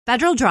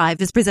Federal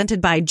Drive is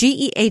presented by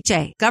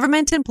GEHA,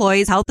 Government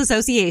Employees Health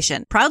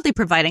Association, proudly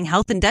providing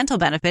health and dental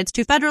benefits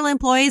to federal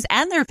employees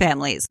and their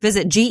families.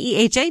 Visit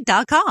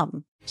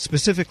GEHA.com.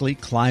 Specifically,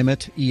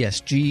 climate,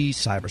 ESG,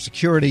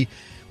 cybersecurity.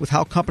 With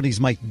how companies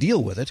might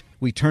deal with it,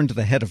 we turn to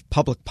the head of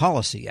public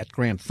policy at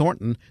Grant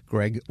Thornton,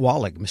 Greg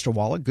Wallig. Mr.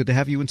 Wallig, good to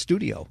have you in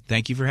studio.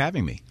 Thank you for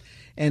having me.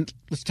 And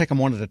let's take them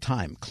one at a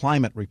time.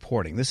 Climate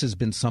reporting. This has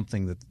been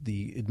something that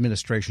the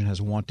administration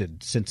has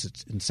wanted since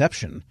its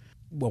inception.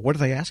 Well, what do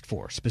they ask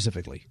for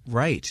specifically?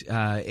 Right.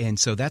 And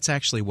so that's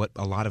actually what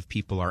a lot of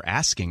people are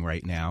asking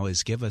right now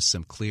is give us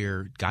some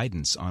clear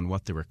guidance on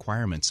what the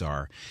requirements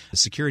are. The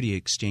Security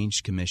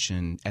Exchange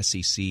Commission,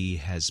 SEC,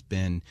 has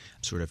been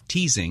sort of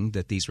teasing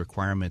that these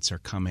requirements are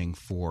coming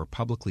for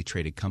publicly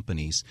traded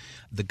companies.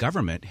 The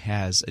government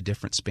has a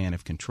different span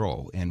of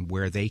control, and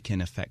where they can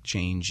affect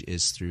change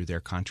is through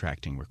their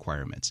contracting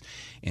requirements.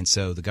 And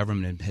so the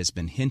government has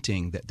been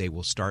hinting that they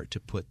will start to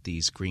put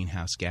these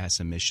greenhouse gas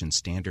emission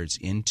standards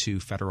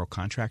into federal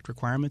contract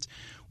requirements.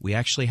 We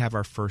actually have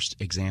our first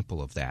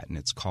example of that, and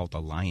it's called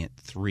Alliant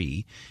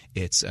 3.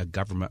 It's a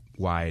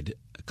government-wide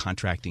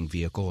contracting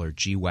vehicle, or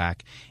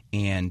GWAC,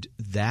 and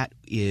that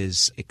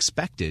is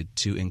expected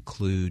to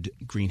include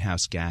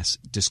greenhouse gas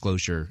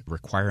disclosure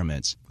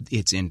requirements.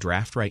 It's in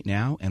draft right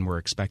now, and we're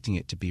expecting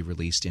it to be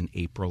released in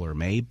April or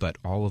May, but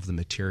all of the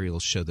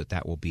materials show that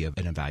that will be an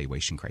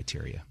evaluation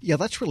criteria. Yeah,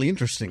 that's really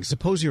interesting.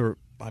 Suppose you're,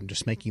 I'm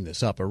just making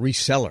this up, a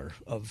reseller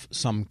of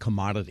some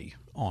commodity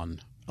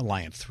on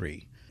Alliant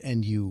 3,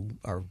 and you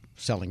are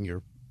selling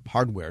your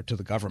hardware to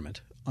the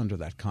government under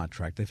that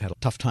contract. They've had a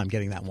tough time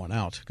getting that one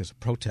out because of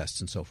protests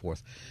and so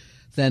forth.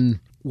 Then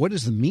what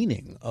is the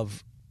meaning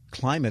of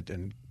climate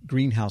and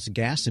greenhouse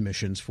gas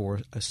emissions for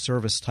a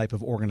service type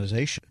of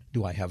organization?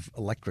 Do I have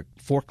electric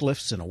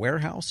forklifts in a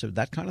warehouse or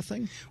that kind of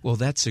thing? Well,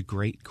 that's a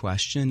great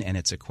question, and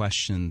it's a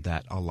question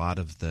that a lot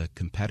of the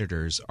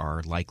competitors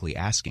are likely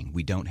asking.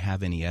 We don't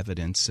have any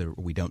evidence, or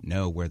we don't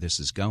know where this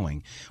is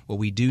going. What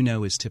we do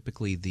know is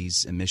typically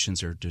these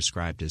emissions are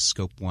described as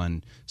Scope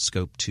 1,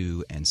 Scope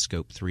 2, and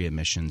Scope 3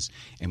 emissions.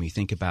 And we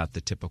think about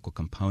the typical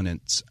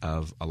components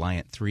of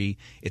Alliant 3,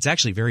 it's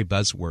actually very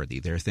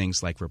buzzworthy. There are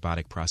things like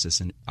robotic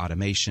process and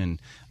automation,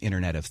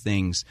 Internet of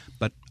Things,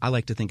 but I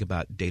like to think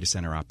about data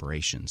center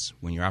operations.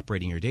 When you're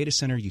operating your data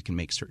center, you can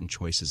make certain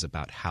choices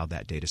about how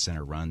that data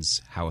center runs,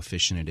 how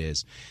efficient it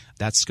is.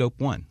 That's Scope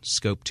 1.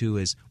 Scope 2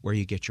 is where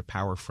you get your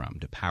power from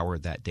to power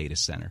that data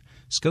center.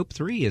 Scope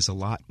 3 is a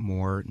lot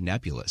more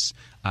nebulous,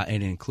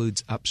 and it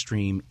includes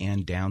upstream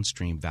and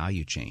downstream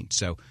value chain.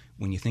 So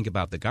when you think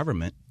about the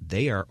government,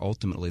 they are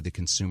ultimately the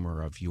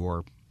consumer of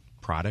your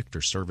product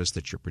or service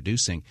that you're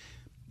producing.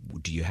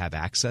 Do you have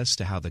access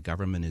to how the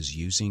government is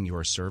using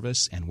your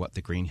service and what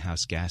the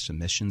greenhouse gas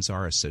emissions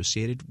are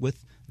associated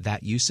with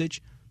that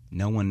usage?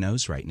 No one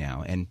knows right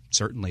now. And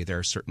certainly there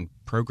are certain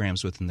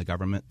programs within the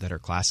government that are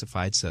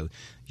classified, so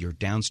your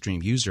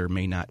downstream user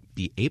may not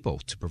be able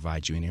to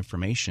provide you any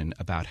information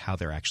about how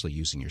they're actually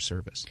using your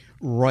service.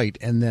 Right.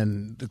 And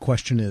then the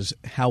question is,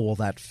 how will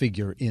that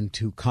figure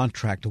into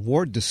contract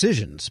award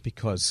decisions?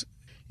 Because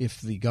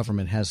if the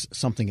government has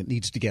something it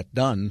needs to get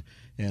done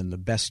and the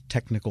best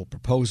technical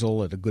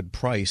proposal at a good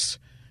price,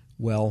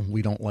 well,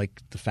 we don't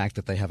like the fact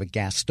that they have a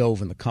gas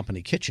stove in the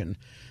company kitchen,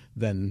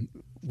 then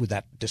would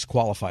that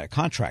disqualify a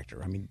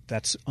contractor? I mean,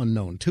 that's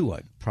unknown too,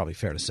 probably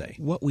fair to say.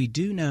 What we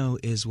do know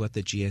is what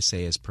the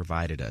GSA has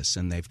provided us,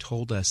 and they've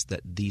told us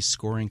that these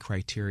scoring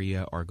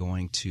criteria are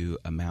going to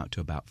amount to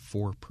about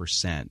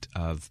 4%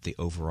 of the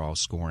overall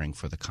scoring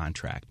for the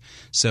contract.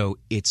 So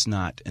it's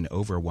not an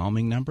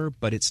overwhelming number,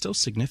 but it's still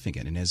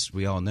significant. And as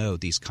we all know,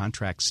 these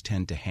contracts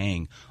tend to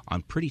hang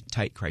on pretty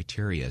tight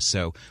criteria.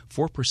 So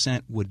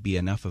 4% would be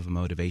enough of a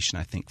motivation,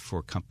 I think,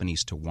 for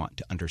companies to want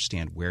to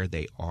understand where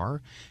they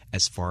are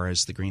as far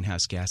as the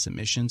greenhouse gas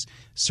emissions.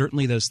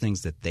 Certainly those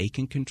things that they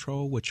can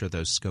control, which are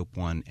those Scope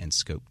 1 and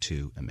Scope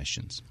 2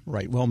 emissions.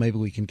 Right. Well, maybe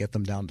we can get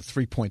them down to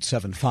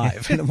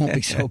 3.75 and it won't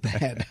be so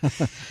bad.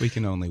 We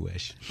can only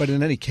wish. But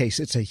in any case,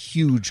 it's a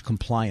huge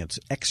compliance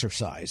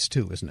exercise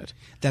too, isn't it?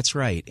 That's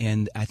right.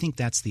 And I think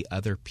that's the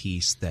other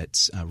piece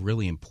that's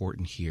really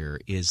important here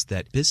is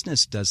that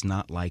business does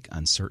not like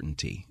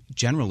uncertainty.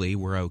 Generally,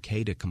 we're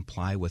okay to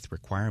comply with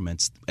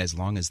requirements as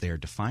long as they are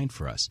defined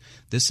for us.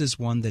 This is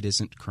one that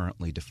isn't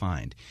currently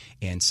defined,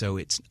 and so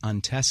it's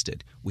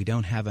untested. We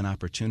don't have an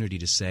opportunity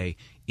to say,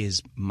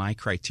 is my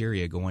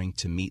criteria going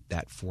to meet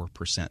that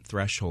 4%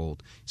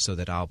 threshold so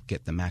that I'll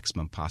get the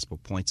maximum possible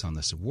points on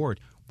this award?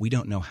 We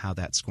don't know how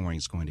that scoring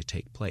is going to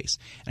take place.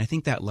 And I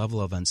think that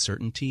level of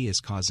uncertainty is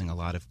causing a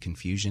lot of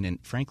confusion and,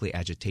 frankly,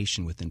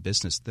 agitation within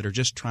business that are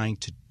just trying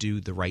to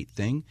do the right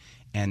thing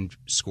and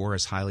score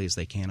as highly as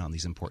they can on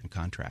these important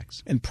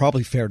contracts. And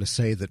probably fair to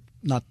say that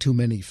not too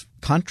many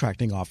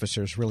contracting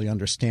officers really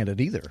understand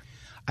it either.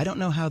 I don't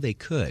know how they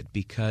could,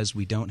 because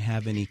we don't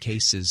have any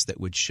cases that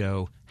would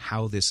show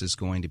how this is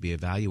going to be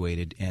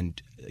evaluated. And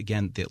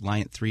again, the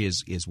Alliant 3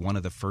 is one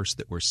of the first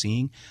that we're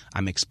seeing.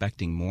 I'm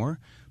expecting more.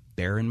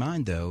 Bear in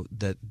mind, though,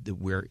 that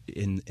we're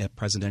in a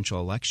presidential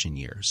election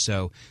year.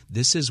 So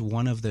this is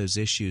one of those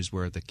issues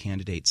where the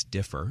candidates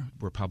differ.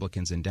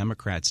 Republicans and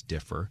Democrats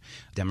differ.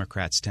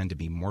 Democrats tend to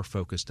be more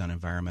focused on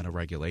environmental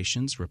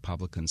regulations,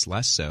 Republicans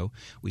less so.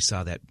 We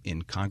saw that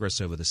in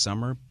Congress over the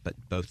summer, but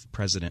both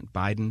President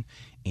Biden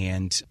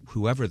and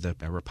whoever the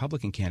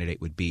Republican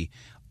candidate would be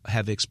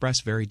have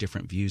expressed very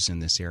different views in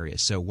this area.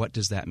 So what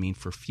does that mean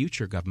for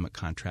future government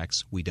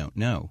contracts? We don't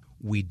know.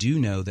 We do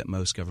know that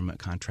most government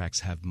contracts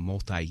have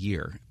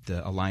multi-year.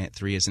 The Alliant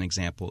 3, as an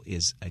example,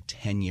 is a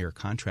 10-year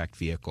contract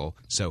vehicle.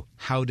 So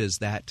how does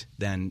that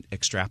then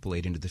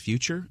extrapolate into the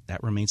future?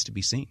 That remains to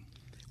be seen.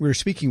 We're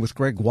speaking with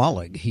Greg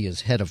Wallig. He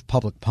is head of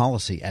public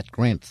policy at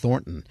Grant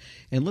Thornton.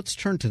 And let's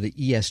turn to the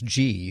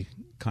ESG,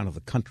 kind of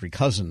the country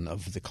cousin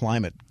of the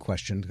climate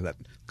question that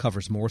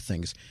covers more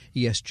things.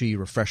 ESG,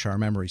 refresh our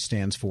memory,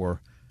 stands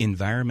for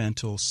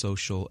environmental,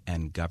 social,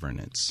 and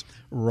governance.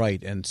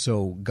 Right. And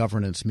so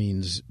governance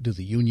means, do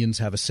the unions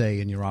have a say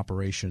in your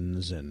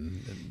operations?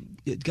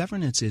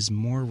 Governance is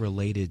more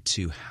related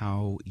to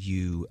how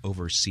you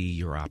oversee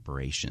your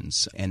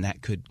operations, and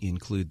that could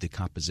include the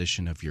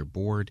composition of your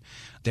board.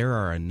 There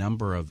are a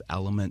number of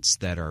elements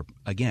that are,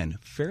 again,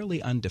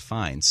 fairly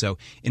undefined. So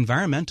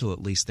environmental,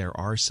 at least, there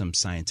are some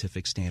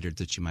scientific standards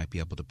that you might be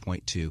able to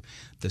point to.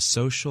 The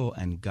social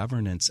and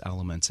governance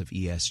elements of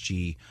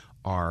ESG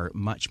are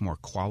much more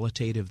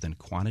qualitative than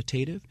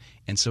quantitative.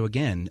 And so,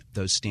 again,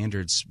 those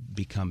standards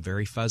become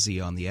very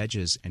fuzzy on the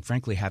edges and,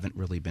 frankly, haven't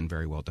really been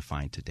very well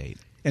defined to date.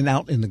 And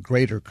out in the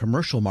greater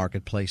commercial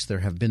marketplace, there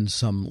have been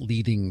some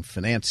leading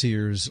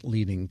financiers,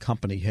 leading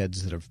company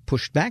heads that have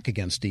pushed back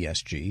against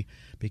ESG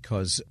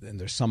because and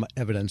there's some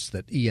evidence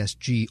that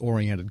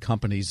ESG-oriented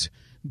companies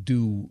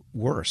do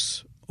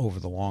worse over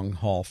the long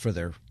haul for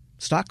their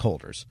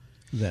stockholders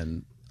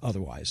than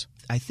otherwise.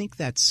 I think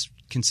that's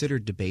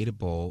considered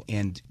debatable,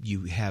 and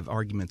you have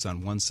arguments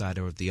on one side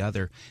or the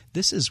other.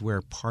 This is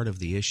where part of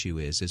the issue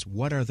is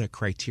what are the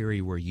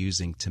criteria we're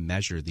using to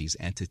measure these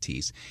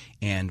entities?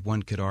 And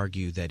one could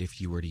argue that if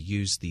you were to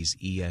use these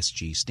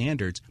ESG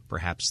standards,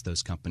 perhaps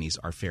those companies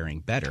are faring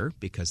better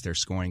because they're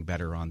scoring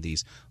better on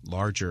these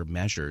larger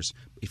measures.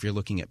 If you're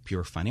looking at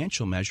pure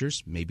financial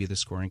measures, maybe the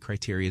scoring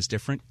criteria is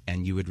different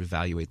and you would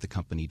evaluate the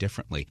company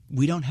differently.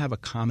 We don't have a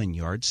common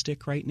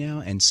yardstick right now,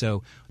 and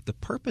so the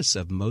purpose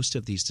of most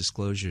of these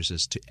disclosures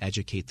is to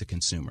educate the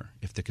consumer.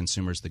 If the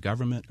consumer is the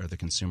government or the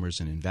consumer is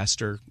an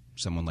investor,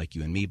 someone like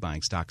you and me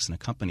buying stocks in a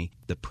company,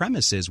 the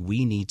premise is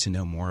we need to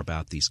know more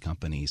about these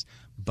companies.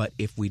 But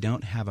if we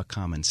don't have a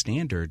common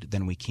standard,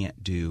 then we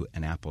can't do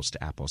an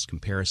apples-to-apples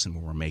comparison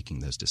when we're making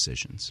those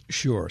decisions.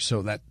 Sure.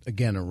 So that,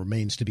 again, a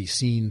remains to be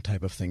seen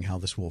type of thing, how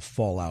this will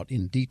fall out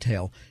in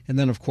detail. And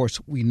then, of course,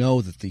 we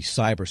know that the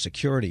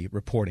cybersecurity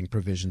reporting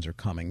provisions are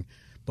coming,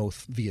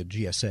 both via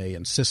GSA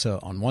and CISA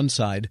on one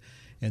side,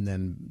 and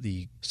then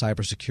the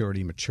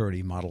Cybersecurity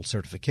Maturity Model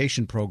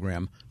Certification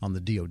Program on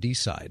the DoD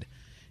side.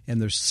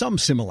 And there's some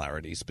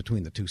similarities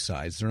between the two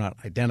sides. They're not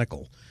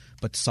identical,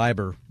 but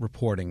cyber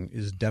reporting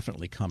is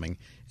definitely coming.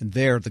 And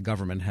there the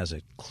government has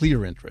a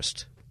clear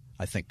interest,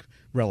 I think,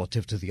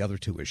 relative to the other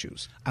two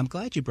issues. I'm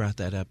glad you brought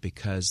that up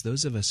because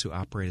those of us who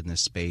operate in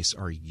this space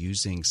are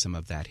using some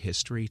of that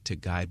history to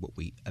guide what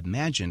we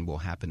imagine will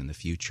happen in the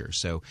future.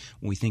 So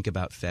when we think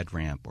about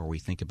FedRAMP or we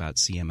think about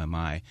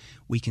CMMI,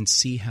 we can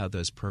see how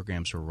those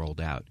programs were rolled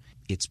out.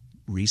 It's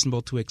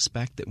reasonable to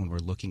expect that when we're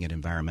looking at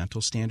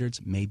environmental standards,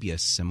 maybe a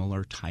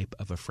similar type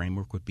of a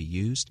framework would be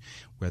used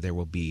where there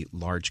will be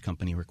large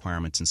company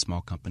requirements and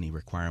small company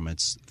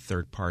requirements,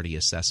 third-party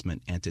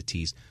assessment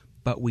entities,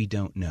 but we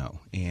don't know.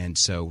 And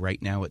so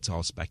right now it's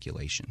all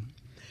speculation.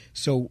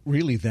 So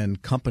really then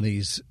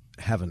companies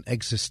have an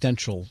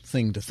existential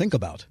thing to think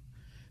about.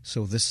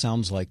 So this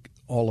sounds like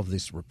all of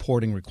these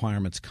reporting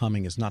requirements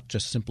coming is not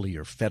just simply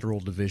your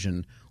federal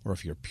division, or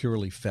if you're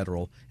purely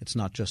federal, it's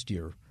not just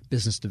your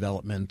business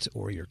development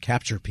or your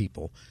capture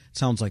people. It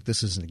sounds like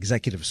this is an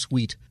executive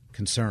suite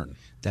concern.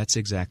 That's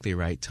exactly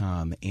right,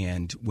 Tom.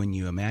 And when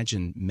you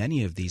imagine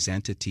many of these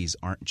entities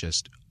aren't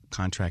just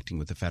contracting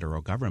with the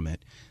federal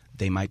government,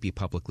 they might be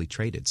publicly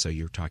traded. So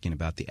you're talking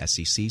about the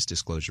SEC's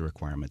disclosure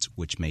requirements,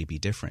 which may be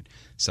different.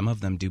 Some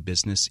of them do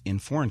business in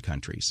foreign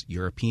countries.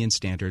 European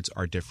standards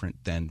are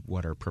different than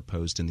what are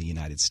proposed in the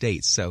United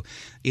States. So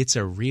it's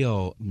a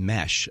real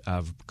mesh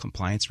of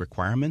compliance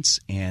requirements,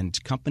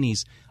 and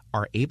companies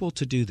are able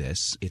to do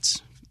this.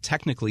 It's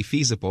technically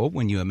feasible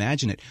when you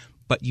imagine it,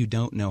 but you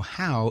don't know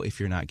how if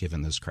you're not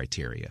given those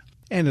criteria.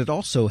 And it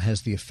also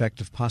has the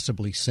effect of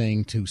possibly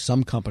saying to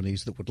some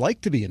companies that would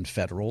like to be in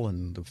federal,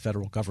 and the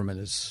federal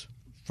government is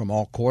from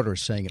all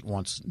quarters saying it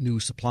wants new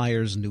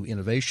suppliers, new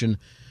innovation,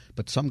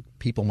 but some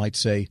people might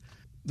say,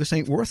 this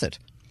ain't worth it.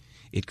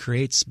 it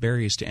creates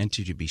barriers to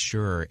entry, to be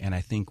sure. And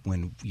I think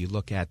when you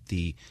look at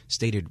the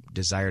stated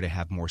desire to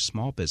have more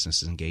small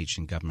businesses engaged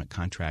in government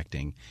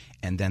contracting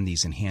and then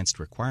these enhanced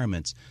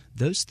requirements,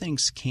 those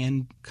things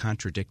can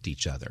contradict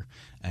each other.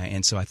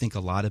 And so I think a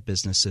lot of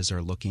businesses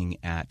are looking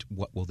at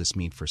what will this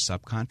mean for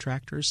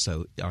subcontractors?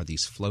 So are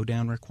these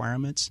flow-down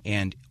requirements?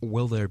 And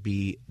will there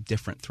be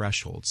different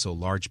thresholds? So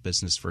large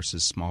business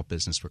versus small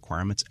business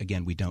requirements?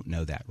 Again, we don't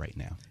know that right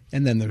now.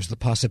 And then there's the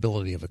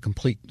possibility of a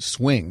complete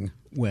swing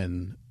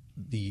when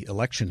the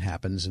election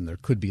happens and there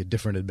could be a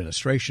different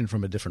administration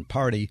from a different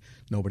party.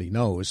 Nobody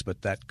knows,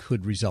 but that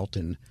could result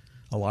in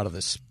a lot of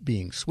this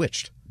being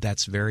switched.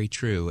 That's very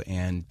true,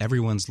 and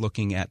everyone's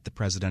looking at the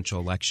presidential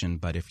election,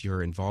 but if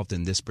you're involved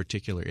in this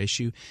particular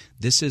issue,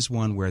 this is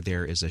one where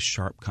there is a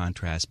sharp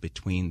contrast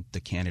between the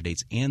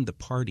candidates and the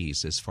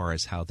parties as far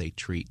as how they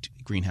treat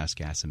greenhouse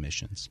gas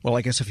emissions. Well,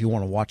 I guess if you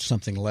want to watch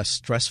something less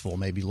stressful,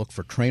 maybe look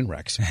for train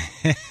wrecks.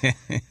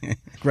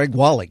 Greg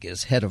Wallig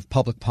is head of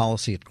public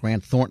policy at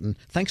Grant Thornton.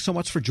 Thanks so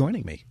much for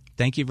joining me.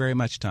 Thank you very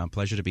much, Tom.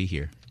 Pleasure to be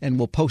here. And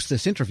we'll post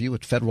this interview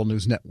at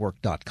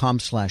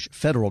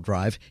federalnewsnetwork.com/Federal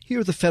Drive.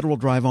 Hear the Federal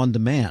Drive on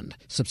demand.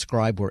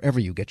 Subscribe wherever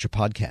you get your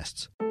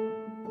podcasts.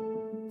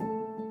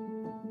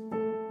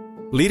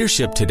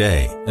 Leadership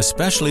today,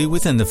 especially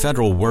within the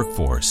federal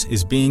workforce,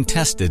 is being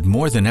tested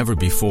more than ever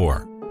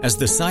before. As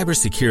the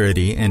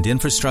Cybersecurity and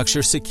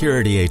Infrastructure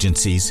Security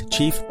Agency's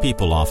Chief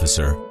People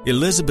Officer,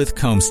 Elizabeth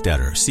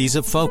Comstetter sees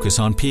a focus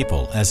on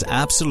people as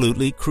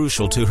absolutely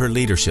crucial to her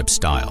leadership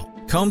style.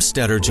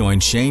 Comstetter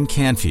joined Shane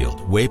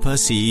Canfield, WEPA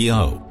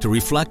CEO, to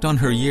reflect on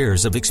her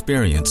years of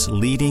experience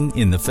leading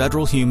in the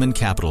federal human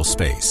capital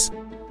space.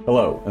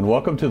 Hello, and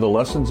welcome to the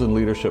Lessons in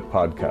Leadership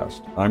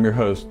podcast. I'm your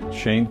host,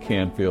 Shane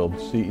Canfield,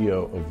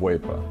 CEO of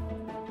WEPA.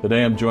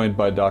 Today I'm joined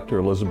by Dr.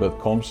 Elizabeth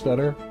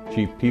Comstetter,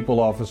 Chief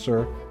People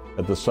Officer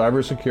at the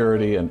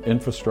Cybersecurity and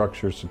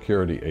Infrastructure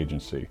Security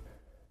Agency.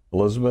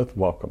 Elizabeth,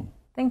 welcome.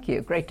 Thank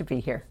you. Great to be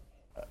here.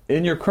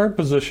 In your current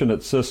position at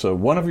CISA,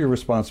 one of your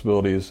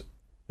responsibilities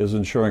is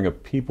ensuring a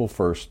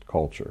people-first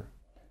culture.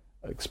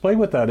 Explain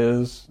what that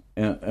is,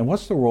 and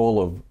what's the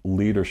role of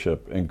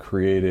leadership in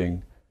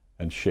creating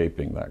and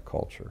shaping that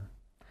culture?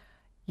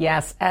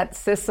 Yes, at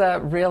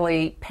CISA,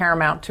 really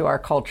paramount to our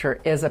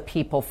culture is a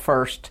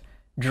people-first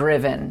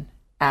driven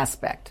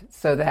aspect,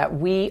 so that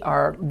we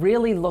are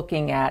really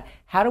looking at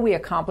how do we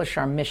accomplish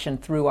our mission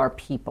through our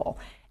people.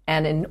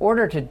 And in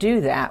order to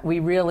do that, we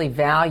really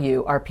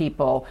value our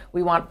people.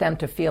 We want them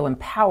to feel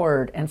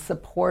empowered and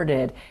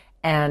supported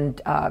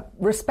and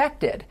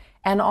respected,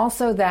 and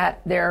also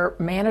that their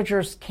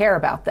managers care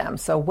about them.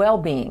 So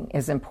well-being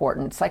is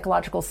important.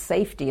 Psychological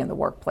safety in the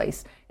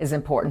workplace is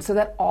important, so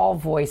that all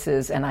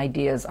voices and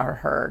ideas are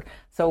heard.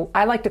 So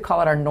I like to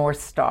call it our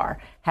North Star.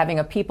 Having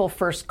a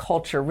people-first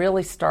culture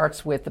really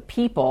starts with the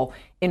people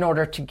in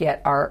order to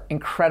get our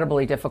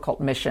incredibly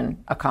difficult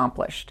mission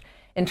accomplished.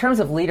 In terms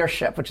of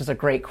leadership, which is a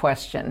great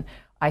question,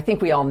 I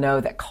think we all know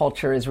that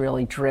culture is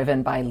really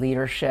driven by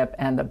leadership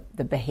and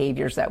the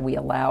behaviors that we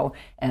allow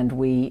and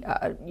we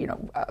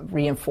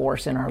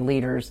reinforce in our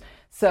leaders.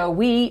 So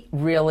we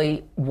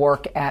really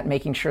work at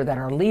making sure that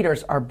our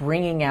leaders are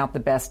bringing out the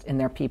best in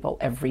their people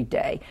every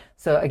day.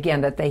 So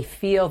again, that they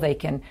feel they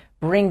can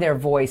bring their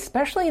voice,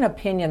 especially an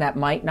opinion that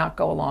might not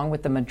go along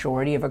with the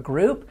majority of a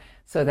group,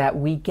 so that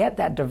we get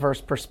that diverse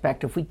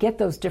perspective. We get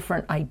those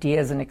different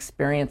ideas and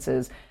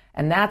experiences.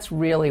 And that's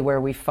really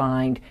where we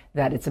find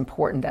that it's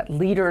important that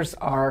leaders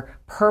are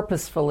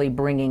purposefully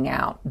bringing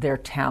out their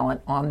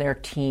talent on their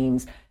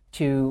teams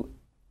to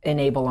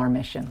enable our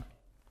mission.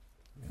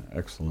 Yeah,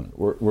 excellent.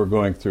 We're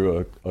going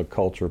through a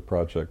culture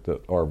project at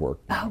our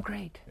work now. Oh,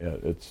 great. Yeah,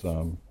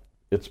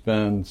 it's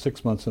been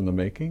 6 months in the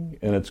making,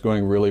 and it's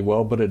going really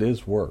well, but it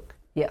is work.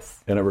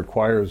 Yes. And it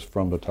requires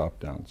from the top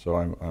down. So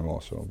I'm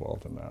also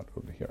involved in that.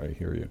 I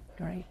hear you.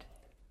 Great.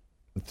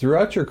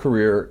 Throughout your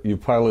career, you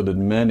piloted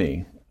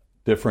many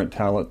different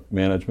talent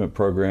management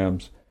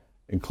programs,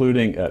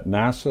 including at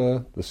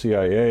NASA, the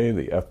CIA,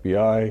 the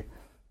FBI,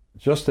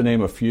 just to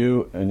name a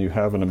few, and you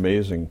have an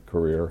amazing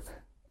career.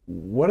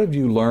 What have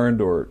you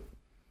learned, or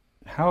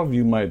how have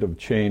you might have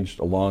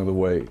changed along the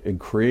way in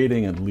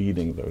creating and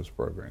leading those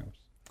programs?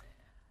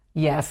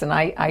 Yes, and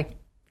I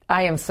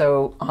am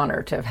so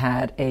honored to have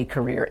had a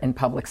career in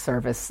public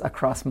service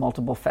across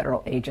multiple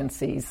federal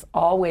agencies,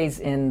 always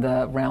in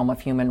the realm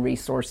of human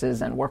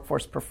resources and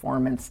workforce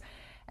performance.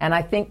 And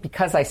I think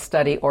because I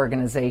study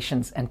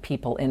organizations and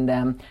people in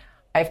them,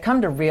 I've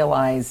come to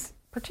realize,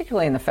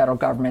 particularly in the federal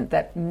government,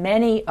 that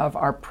many of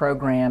our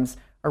programs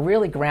are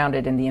really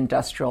grounded in the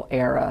industrial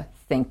era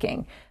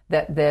thinking,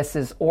 that this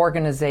is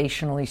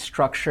organizationally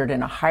structured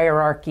in a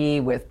hierarchy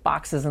with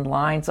boxes and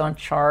lines on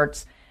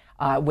charts,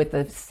 with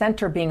the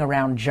center being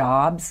around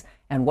jobs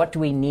and what do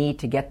we need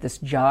to get this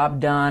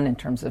job done in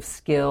terms of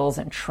skills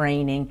and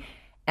training.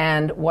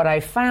 And what I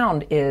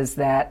found is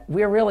that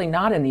we're really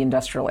not in the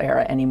industrial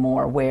era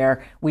anymore,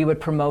 where we would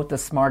promote the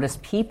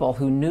smartest people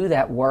who knew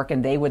that work,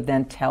 and they would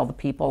then tell the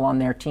people on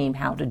their team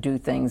how to do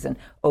things and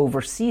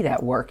oversee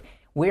that work.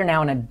 we're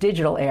now in a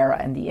digital era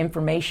and the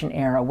information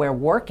era where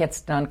work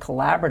gets done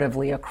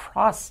collaboratively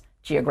across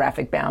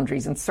geographic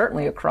boundaries and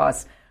certainly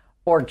across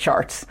org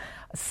charts.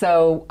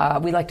 So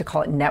we like to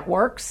call it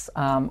networks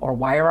or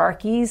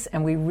hierarchies,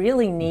 and we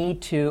really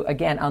need to,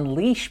 again,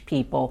 unleash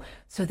people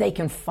so they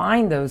can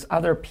find those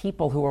other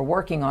people who are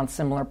working on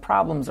similar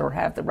problems or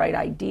have the right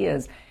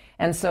ideas.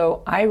 And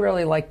so I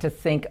really like to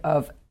think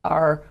of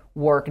our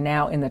work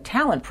now in the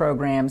talent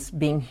programs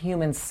being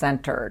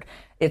human-centered.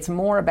 It's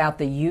more about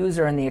the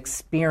user and the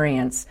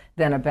experience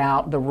than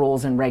about the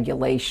rules and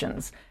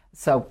regulations.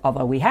 So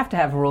although we have to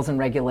have rules and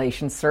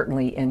regulations,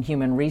 certainly in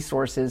human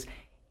resources,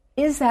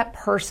 is that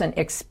person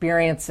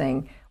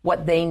experiencing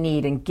what they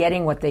need and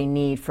getting what they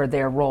need for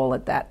their role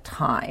at that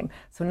time?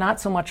 So not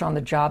so much on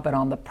the job, but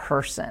on the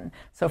person.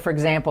 So for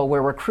example,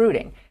 we're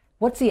recruiting.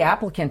 What's the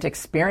applicant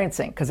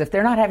experiencing? Because if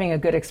they're not having a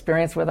good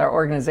experience with our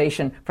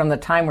organization from the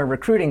time we're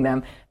recruiting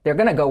them, they're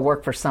going to go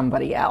work for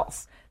somebody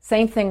else.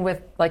 Same thing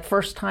with like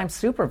first-time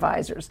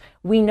supervisors.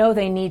 We know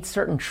they need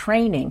certain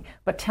training,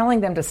 but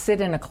telling them to sit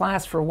in a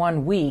class for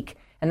 1 week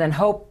and then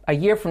hope a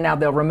year from now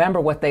they'll remember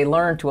what they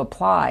learned to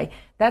apply,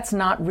 that's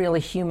not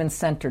really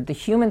human-centered. The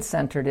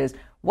human-centered is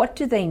what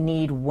do they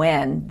need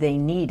when they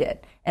need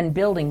it, and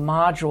building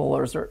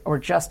modules or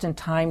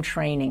just-in-time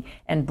training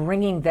and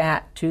bringing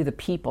that to the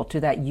people, to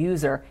that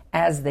user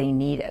as they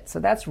need it. So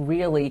that's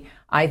really,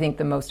 I think,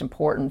 the most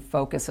important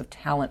focus of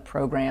talent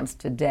programs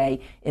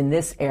today in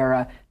this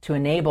era to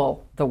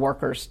enable the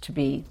workers to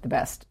be the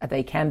best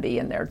they can be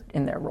in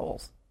their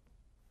roles.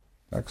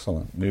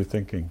 Excellent. New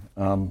thinking.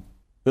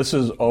 This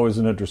is always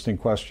an interesting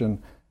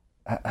question.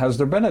 Has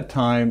there been a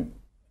time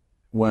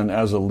when,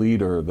 as a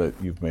leader, that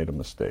you've made a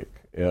mistake?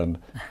 And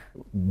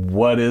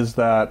what is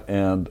that?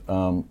 And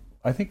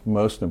I think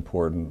most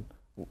important,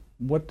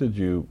 what did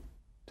you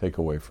take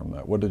away from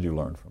that? What did you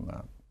learn from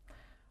that?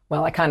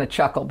 Well, I kind of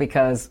chuckle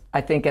because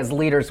I think as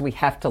leaders we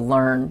have to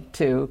learn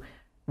to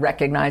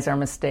recognize our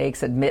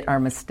mistakes, admit our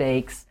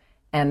mistakes,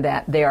 and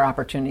that they are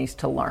opportunities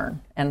to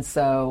learn. And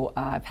so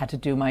I've had to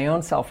do my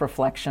own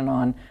self-reflection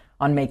on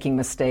making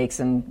mistakes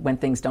and when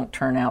things don't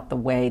turn out the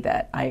way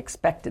that I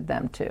expected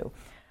them to.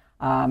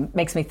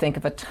 Makes me think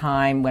of a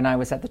time when I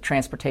was at the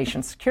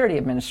Transportation Security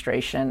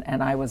Administration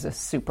and I was a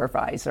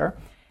supervisor,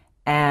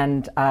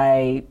 and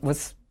I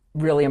was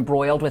really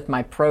embroiled with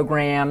my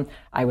program.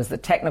 I was the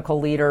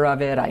technical leader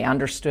of it. I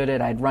understood it.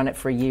 I'd run it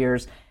for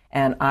years,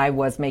 and I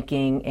was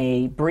making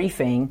a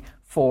briefing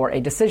for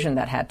a decision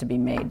that had to be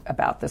made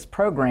about this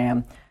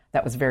program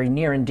that was very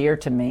near and dear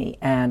to me.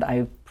 And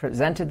I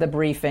presented the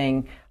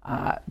briefing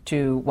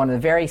to one of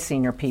the very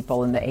senior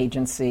people in the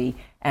agency,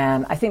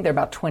 and I think there are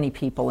about 20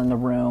 people in the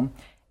room.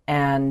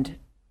 And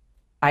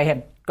I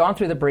had gone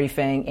through the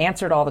briefing,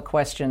 answered all the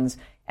questions,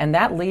 and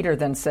that leader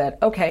then said,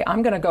 okay,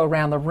 I'm going to go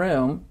around the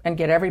room and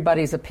get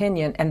everybody's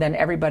opinion, and then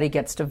everybody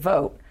gets to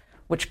vote,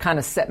 which kind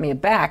of set me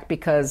aback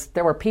because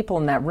there were people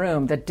in that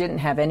room that didn't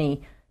have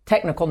any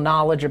technical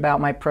knowledge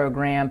about my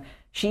program.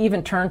 She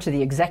even turned to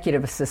the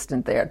executive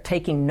assistant there,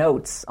 taking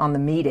notes on the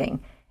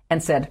meeting,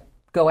 and said,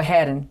 go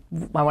ahead, and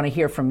I want to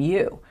hear from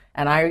you.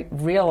 And I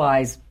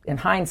realized, in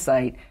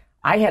hindsight,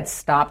 I had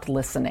stopped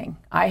listening.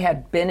 I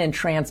had been in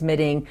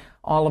transmitting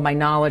all of my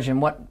knowledge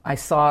and what I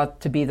saw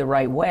to be the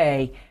right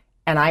way,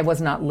 and I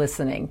was not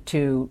listening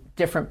to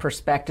different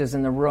perspectives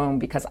in the room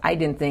because I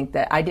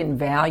didn't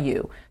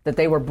value that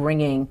they were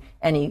bringing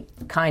any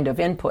kind of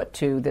input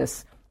to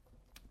this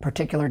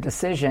particular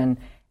decision.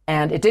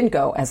 And it didn't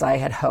go as I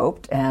had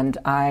hoped, and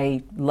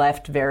I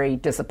left very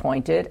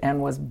disappointed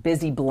and was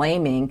busy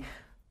blaming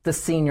the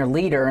senior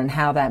leader and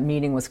how that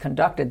meeting was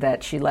conducted,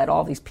 that she let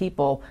all these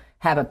people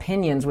have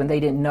opinions when they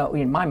didn't know,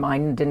 in my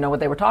mind, didn't know what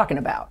they were talking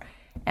about.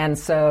 And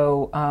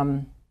so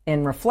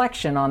in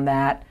reflection on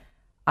that,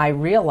 I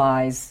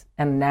realize,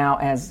 and now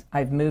as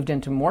I've moved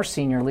into more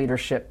senior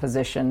leadership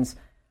positions,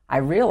 I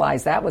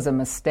realize that was a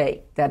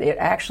mistake, that it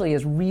actually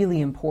is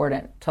really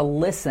important to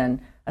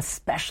listen,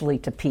 especially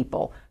to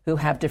people who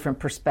have different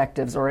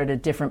perspectives or at a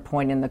different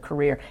point in the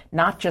career,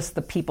 not just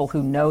the people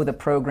who know the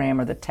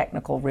program or the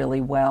technical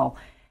really well.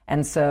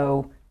 And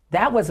so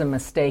that was a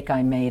mistake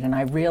I made, and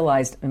I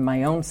realized in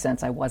my own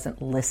sense I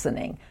wasn't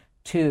listening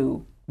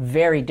to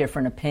very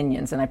different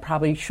opinions, and I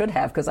probably should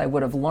have, because I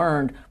would have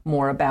learned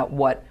more about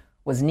what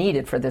was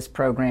needed for this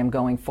program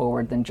going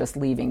forward than just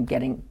leaving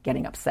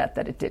getting upset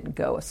that it didn't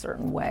go a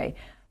certain way.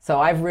 So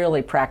I've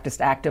really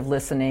practiced active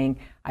listening.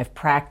 I've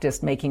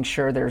practiced making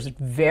sure there's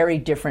very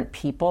different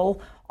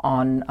people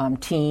on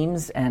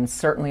teams and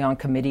certainly on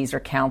committees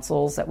or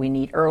councils, that we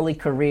need early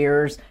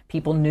careers,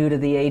 people new to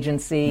the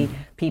agency,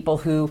 people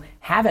who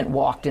haven't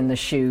walked in the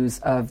shoes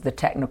of the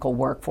technical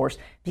workforce,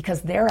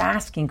 because they're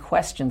asking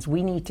questions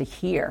we need to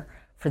hear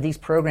for these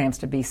programs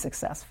to be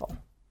successful.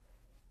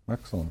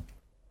 Excellent.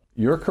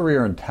 Your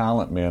career in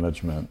talent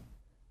management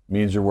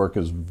means your work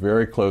is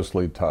very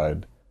closely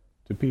tied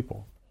to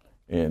people.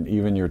 And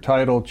even your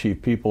title,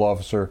 Chief People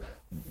Officer,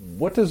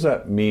 what does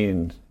that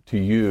mean to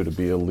you to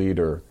be a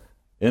leader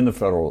in the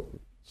federal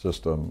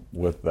system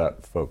with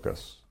that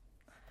focus?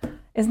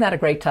 Isn't that a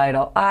great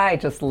title? I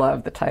just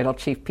love the title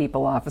Chief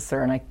People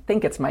Officer, and I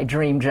think it's my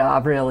dream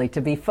job, really,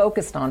 to be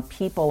focused on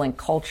people and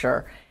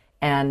culture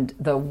and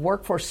the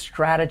workforce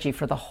strategy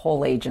for the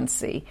whole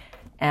agency.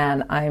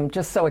 And I'm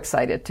just so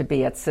excited to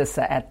be at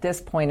CISA at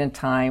this point in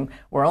time.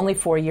 We're only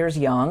 4 years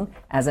young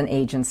as an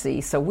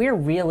agency, so we're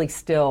really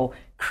still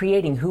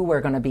creating who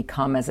we're going to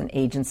become as an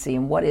agency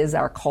and what is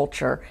our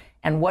culture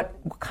and what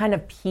kind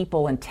of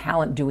people and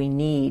talent do we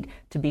need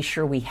to be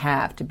sure we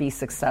have to be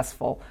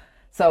successful.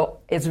 So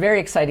it's very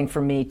exciting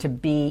for me to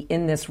be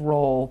in this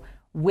role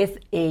with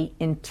a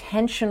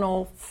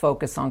intentional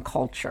focus on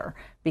culture,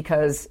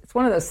 because it's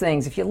one of those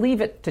things, if you leave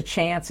it to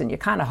chance and you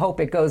kind of hope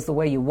it goes the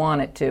way you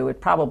want it to,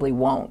 it probably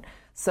won't.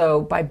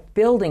 So by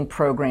building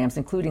programs,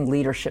 including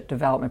leadership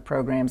development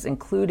programs,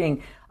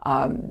 including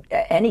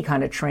any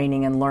kind of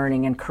training and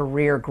learning and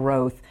career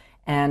growth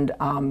and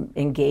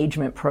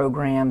engagement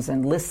programs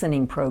and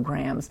listening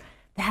programs,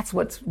 that's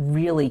what's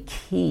really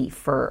key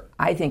for,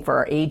 I think, for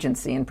our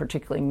agency, and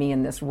particularly me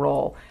in this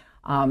role.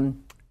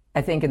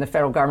 I think in the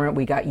federal government,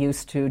 we got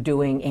used to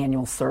doing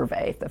annual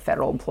survey, the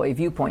Federal Employee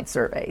Viewpoint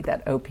Survey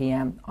that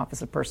OPM,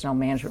 Office of Personnel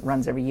Management,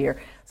 runs every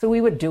year. So we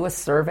would do a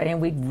survey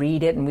and we'd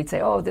read it and we'd say,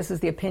 oh, this is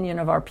the opinion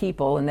of our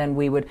people. And then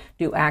we would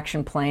do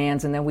action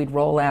plans, and then we'd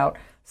roll out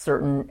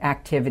certain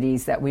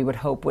activities that we would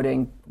hope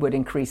would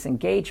increase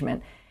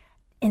engagement.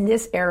 In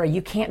this era,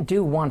 you can't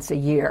do once a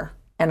year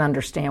and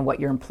understand what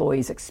your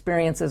employees'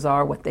 experiences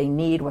are, what they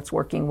need, what's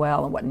working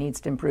well, and what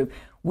needs to improve.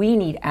 We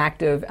need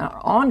active,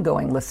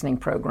 ongoing listening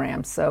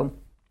programs. So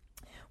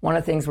one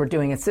of the things we're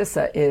doing at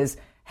CISA is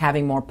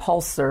having more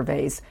pulse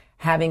surveys,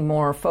 having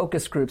more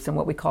focus groups and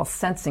what we call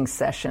sensing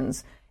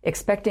sessions,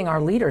 expecting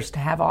our leaders to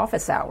have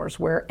office hours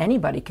where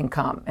anybody can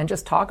come and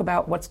just talk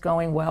about what's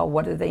going well,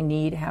 what do they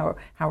need, how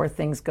are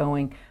things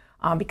going,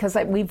 because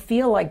we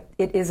feel like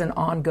it is an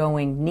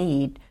ongoing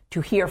need to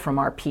hear from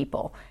our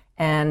people.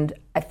 And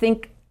I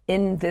think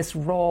in this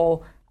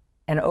role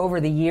and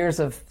over the years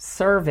of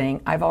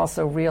serving, I've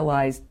also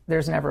realized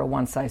there's never a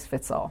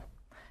one-size-fits-all.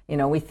 You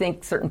know, we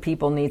think certain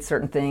people need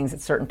certain things at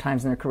certain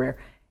times in their career.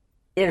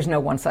 There's no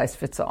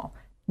one-size-fits-all.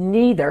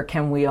 Neither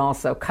can we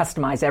also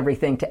customize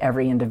everything to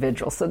every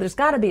individual. So there's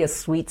got to be a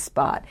sweet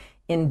spot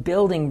in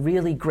building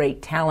really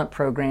great talent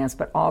programs,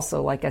 but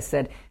also, like I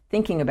said,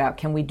 thinking about,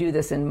 can we do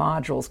this in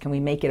modules? Can we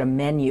make it a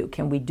menu?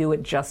 Can we do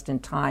it just in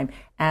time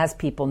as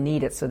people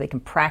need it so they can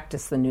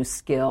practice the new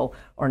skill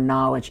or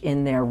knowledge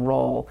in their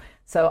role?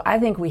 So I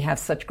think we have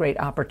such great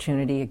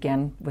opportunity,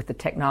 again, with the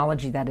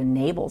technology that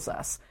enables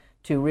us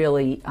to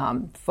really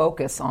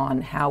focus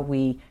on how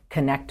we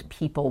connect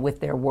people with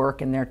their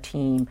work and their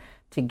team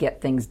to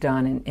get things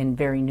done in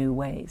very new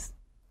ways.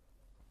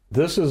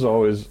 This is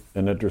always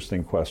an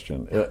interesting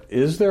question.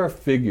 Is there a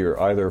figure,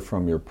 either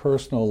from your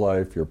personal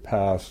life, your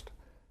past,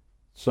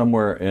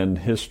 somewhere in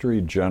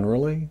history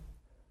generally,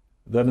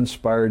 that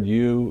inspired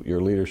you,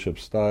 your leadership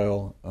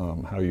style,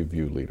 how you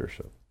view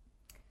leadership?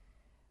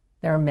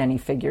 There are many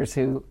figures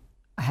who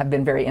have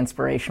been very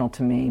inspirational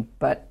to me,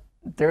 but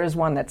there is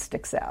one that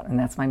sticks out, and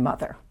that's my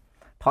mother,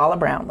 Paula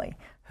Brownlee,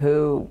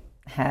 who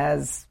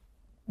has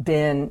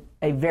been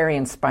a very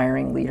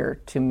inspiring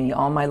leader to me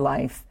all my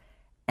life.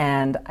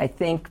 And I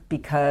think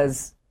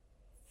because,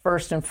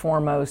 first and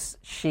foremost,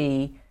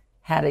 she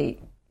had a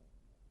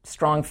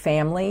strong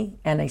family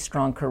and a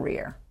strong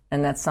career.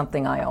 And that's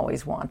something I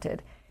always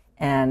wanted.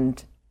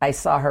 And I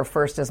saw her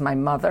first as my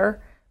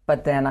mother,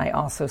 but then I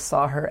also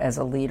saw her as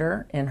a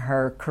leader in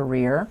her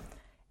career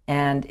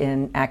and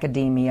in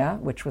academia,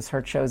 which was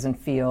her chosen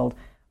field.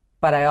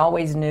 But I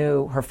always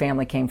knew her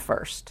family came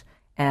first.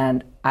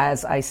 And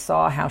as I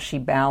saw how she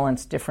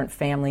balanced different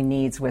family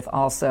needs with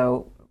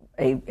also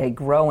a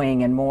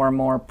growing and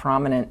more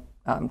prominent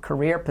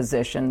career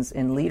positions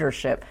in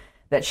leadership,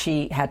 that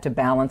she had to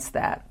balance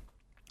that.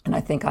 And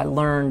I think I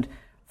learned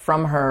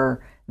from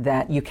her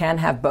that you can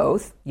have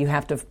both. You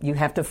have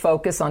to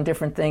focus on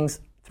different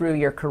things through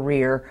your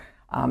career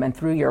and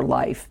through your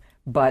life,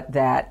 but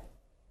that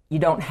you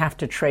don't have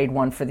to trade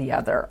one for the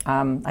other.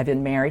 I've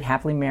been married,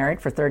 happily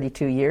married for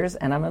 32 years,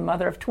 and I'm a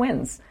mother of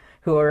twins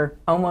who are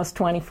almost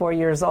 24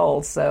 years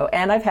old. So,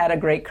 and I've had a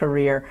great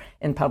career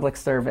in public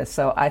service.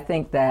 So I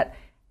think that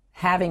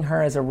having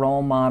her as a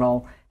role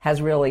model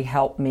has really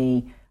helped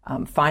me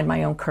find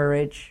my own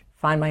courage,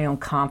 find my own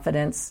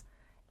confidence,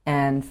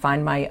 and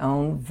find my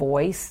own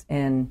voice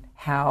in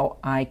how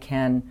I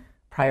can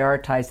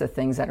prioritize the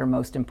things that are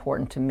most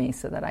important to me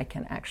so that I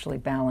can actually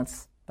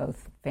balance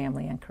both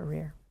family and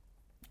career.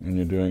 And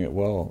you're doing it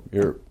well.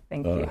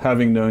 Thank you.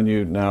 Having known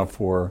you now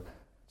for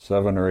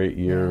 7 or 8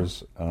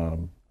 years,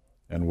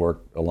 and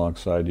worked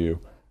alongside you,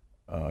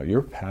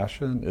 your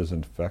passion is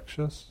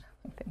infectious.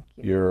 Thank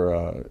you.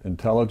 Your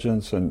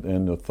intelligence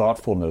and the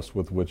thoughtfulness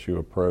with which you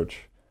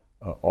approach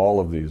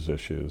all of these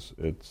issues,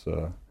 it's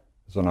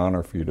an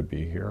honor for you to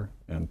be here,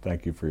 and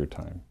thank you for your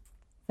time.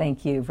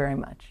 Thank you very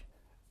much.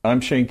 I'm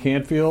Shane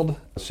Canfield,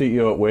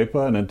 CEO at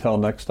WEPA, and until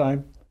next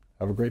time,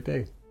 have a great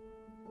day.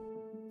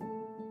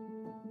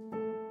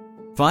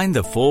 Find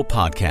the full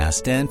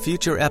podcast and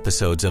future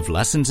episodes of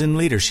Lessons in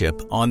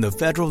Leadership on the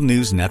Federal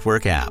News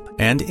Network app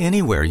and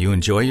anywhere you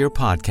enjoy your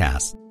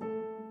podcasts.